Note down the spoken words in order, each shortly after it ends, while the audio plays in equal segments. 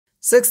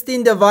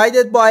16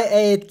 divided by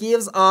 8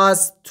 gives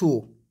us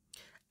 2.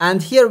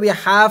 And here we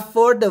have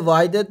 4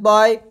 divided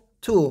by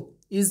 2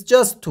 is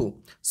just 2.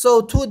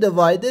 So 2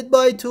 divided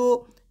by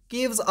 2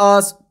 gives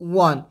us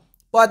 1.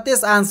 But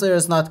this answer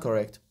is not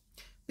correct.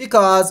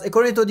 Because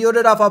according to the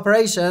order of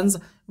operations,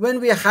 when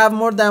we have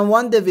more than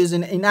one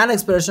division in an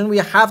expression, we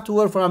have to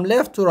work from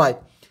left to right.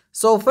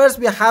 So first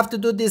we have to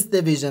do this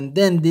division,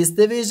 then this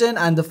division,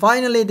 and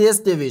finally this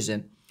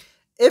division.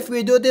 If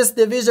we do this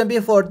division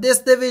before this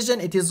division,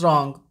 it is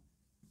wrong.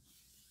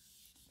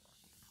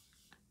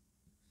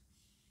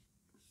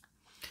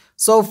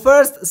 So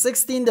first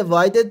 16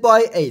 divided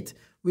by 8,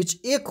 which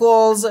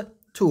equals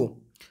 2.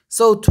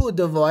 So 2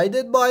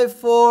 divided by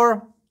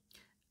 4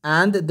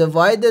 and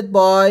divided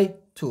by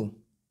 2.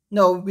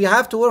 No, we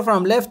have to work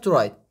from left to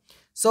right.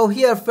 So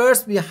here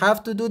first we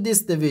have to do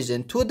this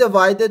division. 2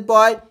 divided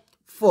by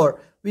 4.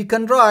 We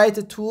can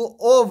write 2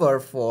 over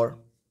 4.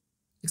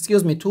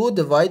 Excuse me, 2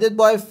 divided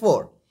by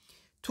 4.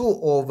 2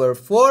 over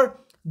 4,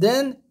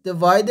 then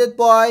divided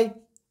by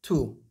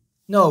 2.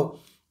 No,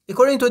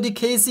 according to the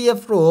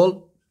KCF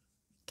rule,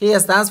 K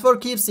stands for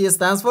keep, C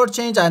stands for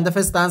change, and F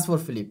stands for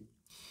flip.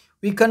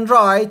 We can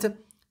write,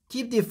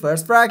 keep the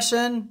first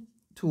fraction,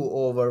 2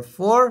 over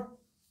 4.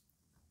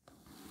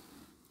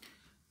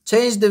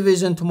 Change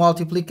division to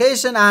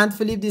multiplication and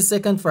flip the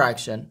second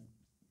fraction.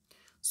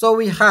 So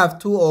we have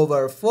 2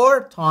 over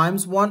 4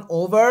 times 1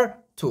 over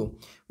 2.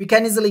 We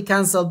can easily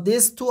cancel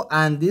this 2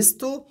 and this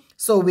 2.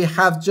 So we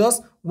have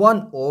just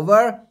 1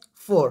 over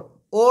 4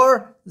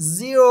 or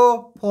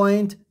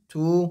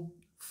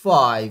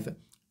 0.25.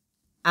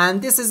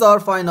 And this is our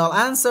final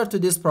answer to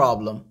this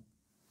problem.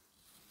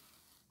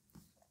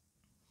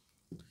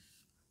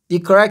 The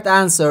correct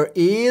answer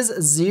is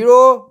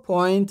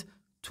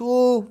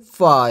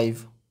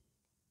 0.25.